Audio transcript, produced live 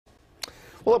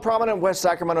Well, a prominent West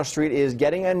Sacramento street is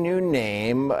getting a new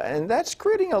name, and that's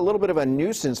creating a little bit of a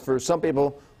nuisance for some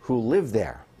people who live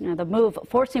there. The move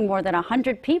forcing more than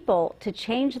 100 people to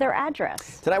change their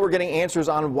address. Tonight we're getting answers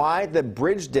on why the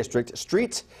Bridge District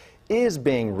street is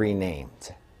being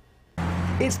renamed.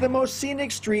 It's the most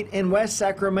scenic street in West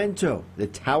Sacramento, the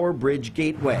Tower Bridge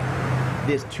Gateway.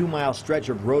 This 2-mile stretch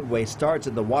of roadway starts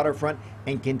at the waterfront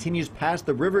and continues past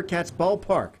the River Cats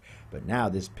ballpark. But now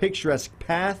this picturesque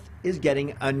path is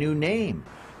getting a new name,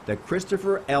 the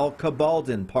Christopher L.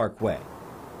 Cabaldon Parkway.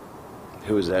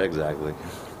 Who is that exactly?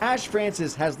 Ash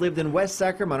Francis has lived in West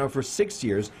Sacramento for 6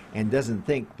 years and doesn't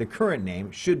think the current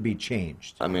name should be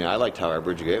changed. I mean, I like Tower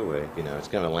Bridge Gateway. You know, it's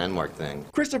kind of a landmark thing.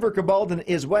 Christopher Cabaldon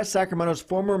is West Sacramento's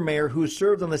former mayor who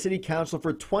served on the city council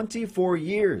for 24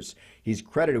 years. He's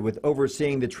credited with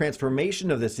overseeing the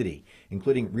transformation of the city,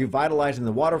 including revitalizing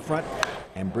the waterfront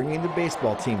and bringing the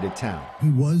baseball team to town. He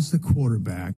was the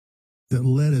quarterback that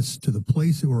led us to the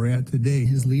place that we're at today.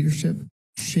 His leadership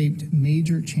shaped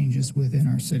major changes within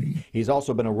our city. He's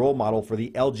also been a role model for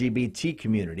the LGBT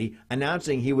community,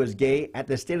 announcing he was gay at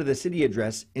the State of the City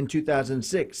address in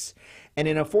 2006. And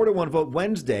in a 4-1 vote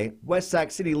Wednesday, West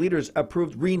Sac city leaders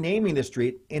approved renaming the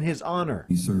street in his honor.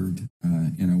 He served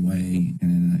in a way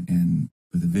and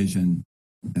with a vision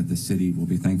that the city will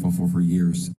be thankful for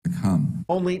years to come.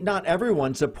 Only not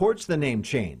everyone supports the name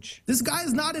change. This guy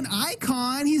is not an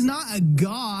icon. He's not a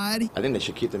god. I think they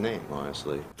should keep the name,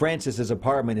 honestly. Francis's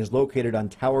apartment is located on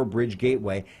Tower Bridge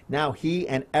Gateway. Now he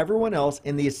and everyone else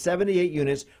in these 78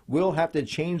 units will have to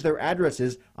change their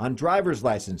addresses on driver's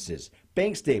licenses,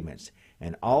 bank statements,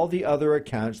 and all the other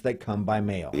accounts that come by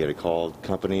mail. You got to call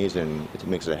companies and it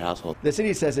makes it a household. The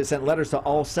city says it sent letters to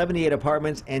all 78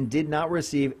 apartments and did not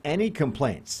receive any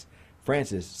complaints.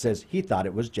 Francis says he thought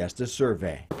it was just a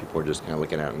survey. People are just kind of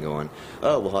looking at it and going,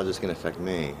 oh, well, how's this going to affect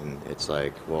me? And it's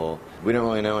like, well, we don't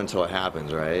really know until it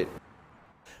happens, right?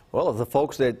 Well, if the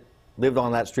folks that lived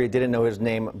on that street didn't know his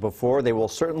name before, they will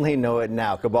certainly know it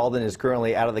now. Cabaldon is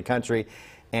currently out of the country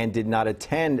and did not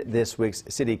attend this week's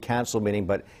city council meeting,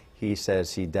 but he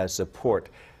says he does support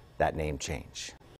that name change.